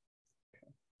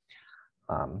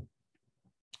 1.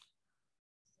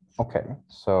 Okay,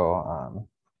 so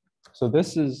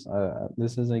this is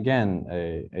again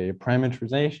a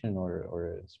parameterization or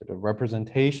a sort of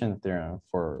representation theorem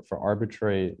for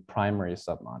arbitrary primary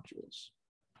submodules.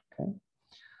 Okay,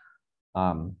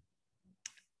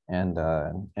 and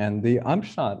the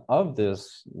upshot of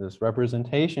this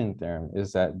representation theorem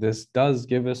is that this does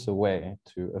give us a way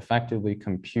to effectively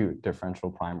compute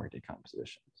differential primary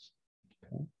decompositions.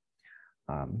 Okay,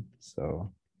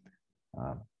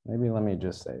 maybe let me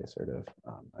just say sort of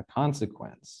a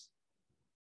consequence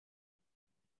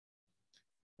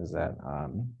is that,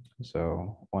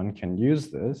 so one can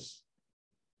use this,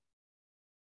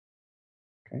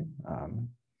 okay?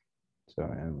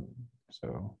 So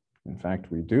in fact,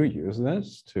 we do use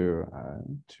this to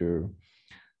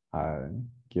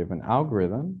give an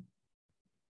algorithm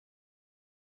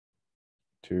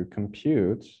to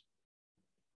compute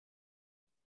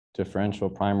differential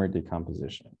primary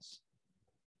decompositions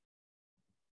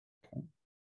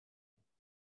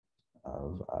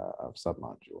of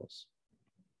submodules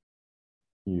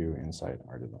U inside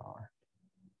R to the R.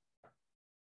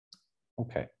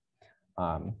 Okay,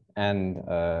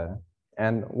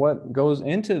 and what goes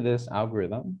into this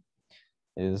algorithm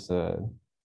is sort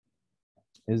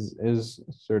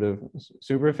of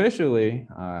superficially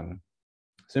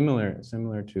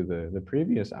similar to the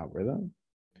previous algorithm.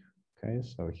 Okay,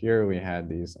 so here we had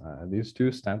these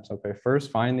two steps. Okay, first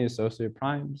find the associated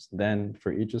primes, then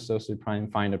for each associated prime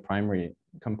find a primary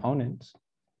component.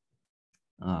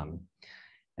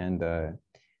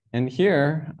 And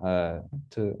here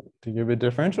to give a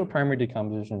differential primary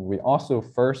decomposition, we also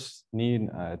first need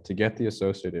to get the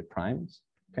associated primes.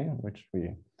 Okay, which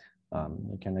we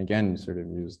can again sort of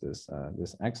use this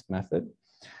X method,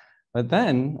 but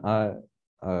then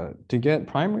to get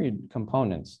primary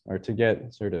components, or to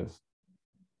get sort of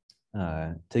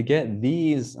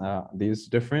these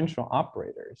differential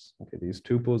operators, okay, these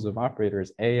tuples of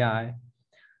operators AI,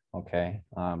 okay,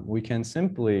 we can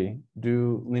simply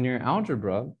do linear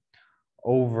algebra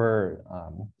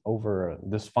over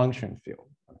this function field.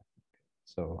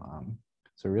 So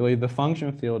so really the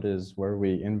function field is where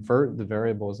we invert the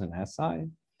variables in SI,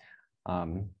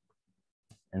 and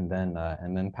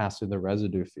then pass through the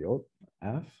residue field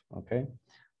F. Okay.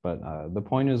 But the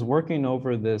point is working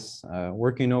over this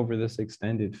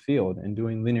extended field and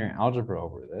doing linear algebra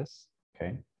over this.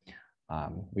 Okay,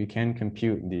 we can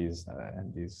compute these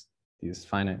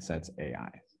finite sets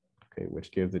AI. Okay,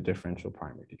 which give the differential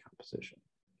primary decomposition.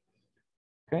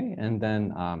 Okay, and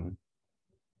then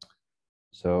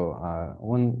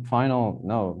one final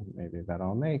note maybe that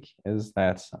I'll make is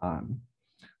that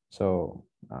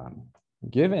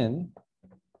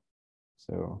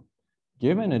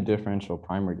given a differential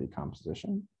primary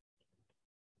decomposition,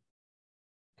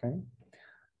 okay,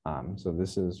 so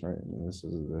this is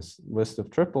this list of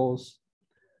triples,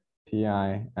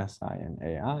 PI, SI, and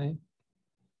AI,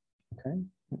 okay,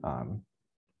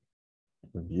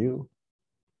 review.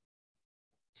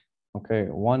 Okay,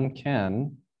 one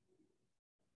can,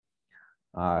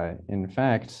 in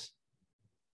fact,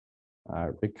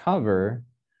 recover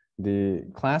the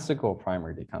classical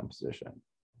primary decomposition.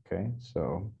 Okay,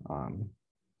 so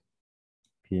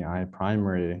PI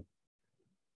primary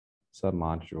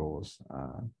submodules,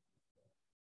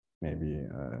 maybe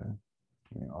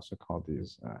we also call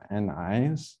these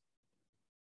NIs.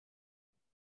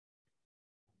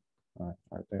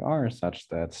 They are such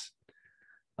that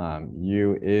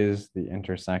U is the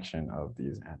intersection of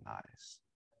these NIs.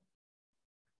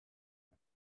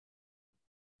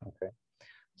 Okay,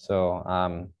 so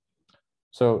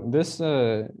so this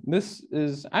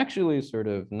is actually sort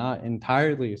of not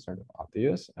entirely sort of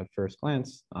obvious at first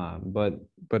glance, but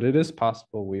it is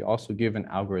possible we also give an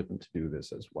algorithm to do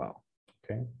this as well.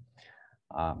 Okay,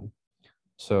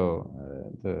 so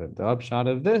the upshot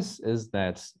of this is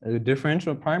that a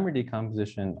differential primary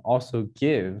decomposition also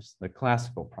gives the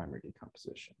classical primary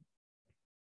decomposition.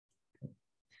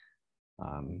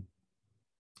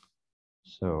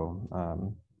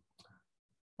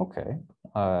 Okay,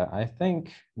 I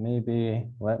think maybe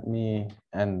let me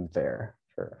end there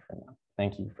for now.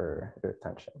 Thank you for your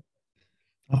attention.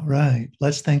 All right,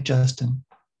 let's thank Justin.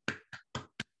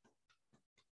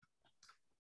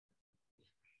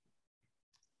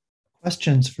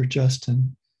 Questions for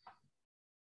Justin?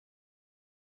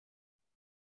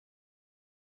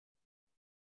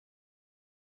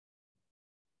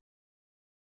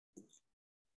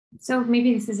 So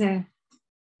maybe this is a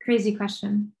crazy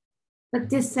question,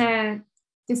 but this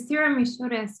theorem you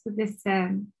showed us with this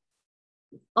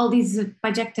all these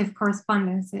bijective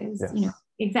correspondences, Yes. you know,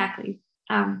 exactly.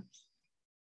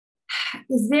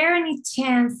 Is there any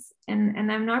chance,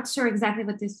 and I'm not sure exactly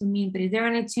what this would mean, but is there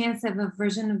any chance of a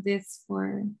version of this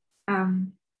for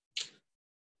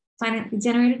finitely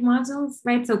generated modules,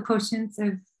 right? So quotients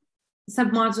of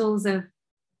submodules of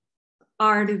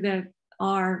R to the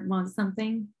R mod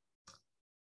something.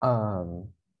 Of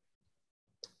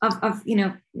you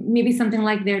know, maybe something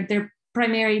like their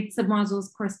primary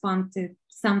submodules correspond to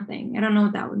something. I don't know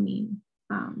what that would mean.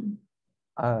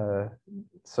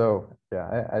 So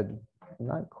yeah, I'm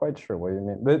not quite sure what you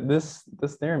mean. This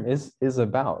theorem is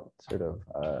about sort of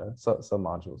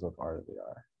submodules of R to the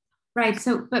R. Right.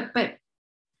 So, but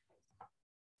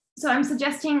so I'm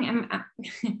suggesting,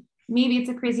 maybe it's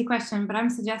a crazy question, but I'm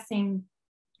suggesting,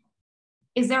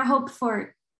 is there hope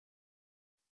for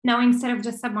now instead of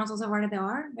just submodules of R to the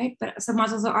R, right? But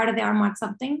submodules of R to the R mod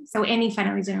something. So any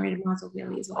finitely generated module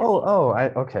really is what.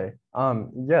 Okay.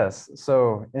 Yes.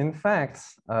 So in fact,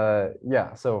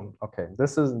 yeah. So okay,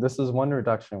 this is one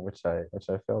reduction which I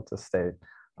failed to state,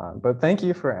 but thank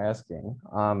you for asking.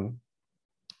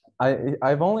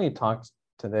 I've only talked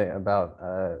today about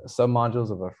submodules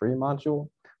of a free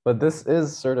module, but this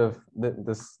is sort of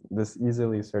this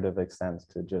easily sort of extends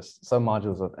to just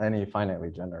submodules of any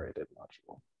finitely generated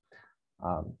module.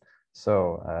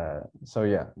 So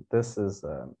yeah, this is.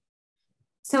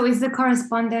 So is the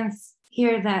correspondence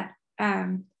here that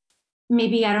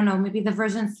maybe, I don't know, maybe the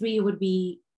version 3 would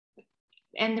be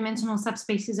n-dimensional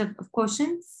subspaces of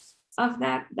quotients of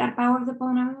that power of the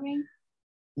polynomial ring?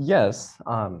 Yes.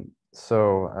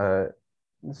 So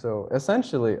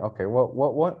essentially, okay, what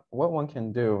one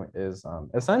can do is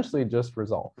essentially just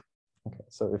resolve. Okay,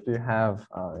 so if you have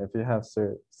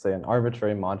say an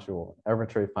arbitrary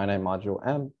finite module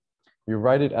M, you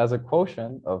write it as a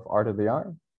quotient of R to the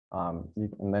R,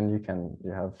 and then you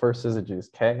have first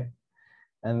syzygies K,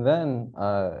 and then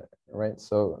right,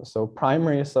 so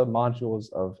primary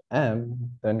submodules of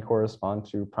M then correspond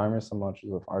to primary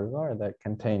submodules of R to the R that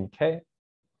contain K.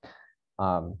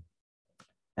 And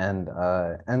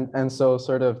so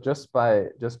sort of just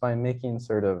by making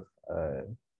sort of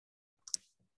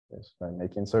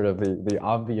the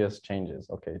obvious changes,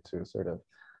 okay, to sort of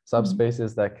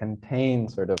subspaces that contain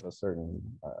sort of a certain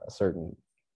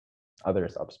other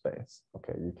subspace.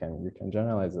 Okay, you can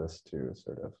generalize this to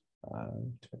sort of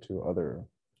to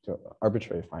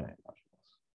arbitrary finite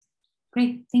modules.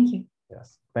 Great, thank you.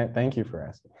 Yes, thank you for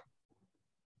asking.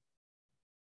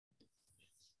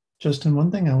 Justin, one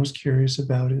thing I was curious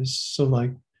about is, so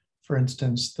like, for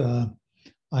instance, the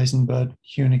Eisenbud,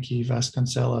 Hunicke,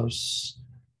 Vasconcelos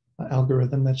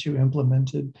algorithm that you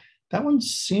implemented, that one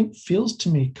feels to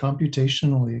me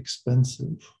computationally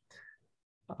expensive.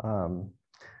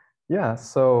 Yeah,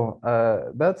 so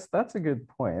that's a good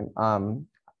point.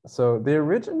 So the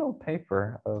original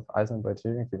paper of Eisenbud,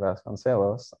 Hunicke,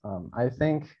 Vasconcelos, I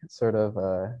think sort of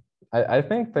I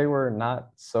think they were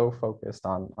not so focused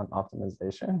on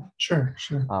optimization. Sure.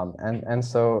 And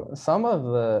so some of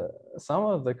the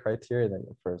criteria that,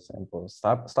 for example,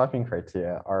 stopping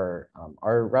criteria are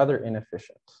rather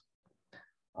inefficient.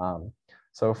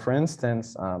 So for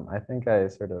instance, I think I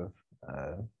sort of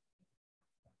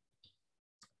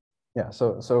yeah.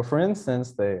 So for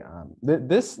instance, they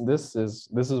this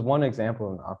is one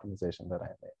example of an optimization that I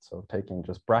made. So taking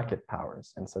just bracket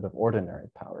powers instead of ordinary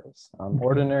powers.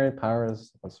 Ordinary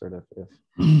powers are sort of, if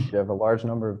you have a large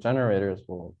number of generators,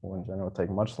 will in general take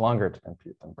much longer to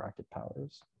compute than bracket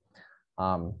powers.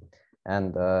 And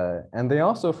they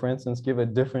also, for instance, give a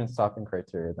different stopping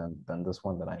criteria than this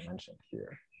one that I mentioned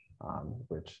here,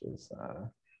 which is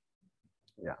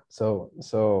yeah. So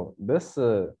this.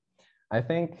 I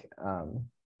think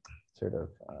sort of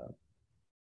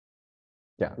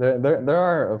yeah, there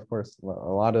are, of course, a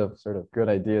lot of sort of good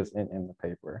ideas in the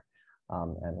paper,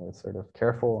 and with sort of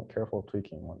careful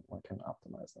tweaking, one can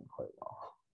optimize them quite well.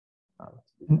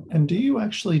 And do you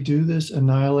actually do this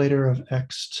annihilator of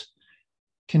X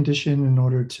condition in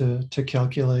order to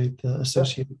calculate the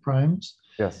associated primes?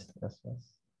 Yes.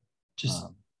 Just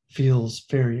feels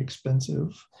very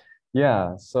expensive.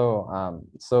 Yeah, so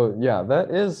yeah,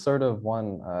 that is sort of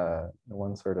one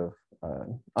sort of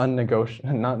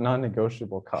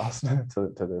non-negotiable cost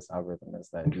to this algorithm, is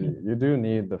that you do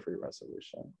need the free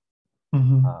resolution.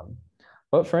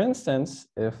 But for instance,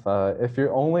 if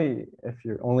you're only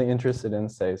interested in,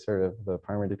 say, sort of the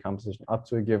primary decomposition up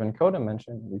to a given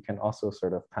codimension, you can also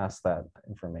sort of pass that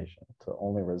information to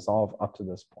only resolve up to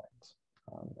this point,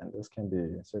 and this can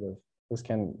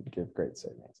give great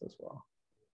savings as well.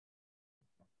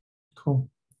 Cool.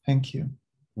 Thank you.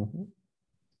 Mhm.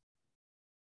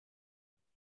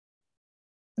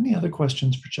 Any other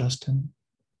questions for Justin?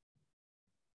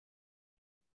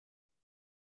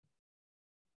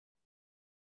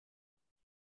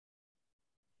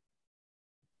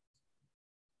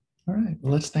 All right,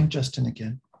 well, let's thank Justin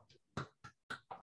again.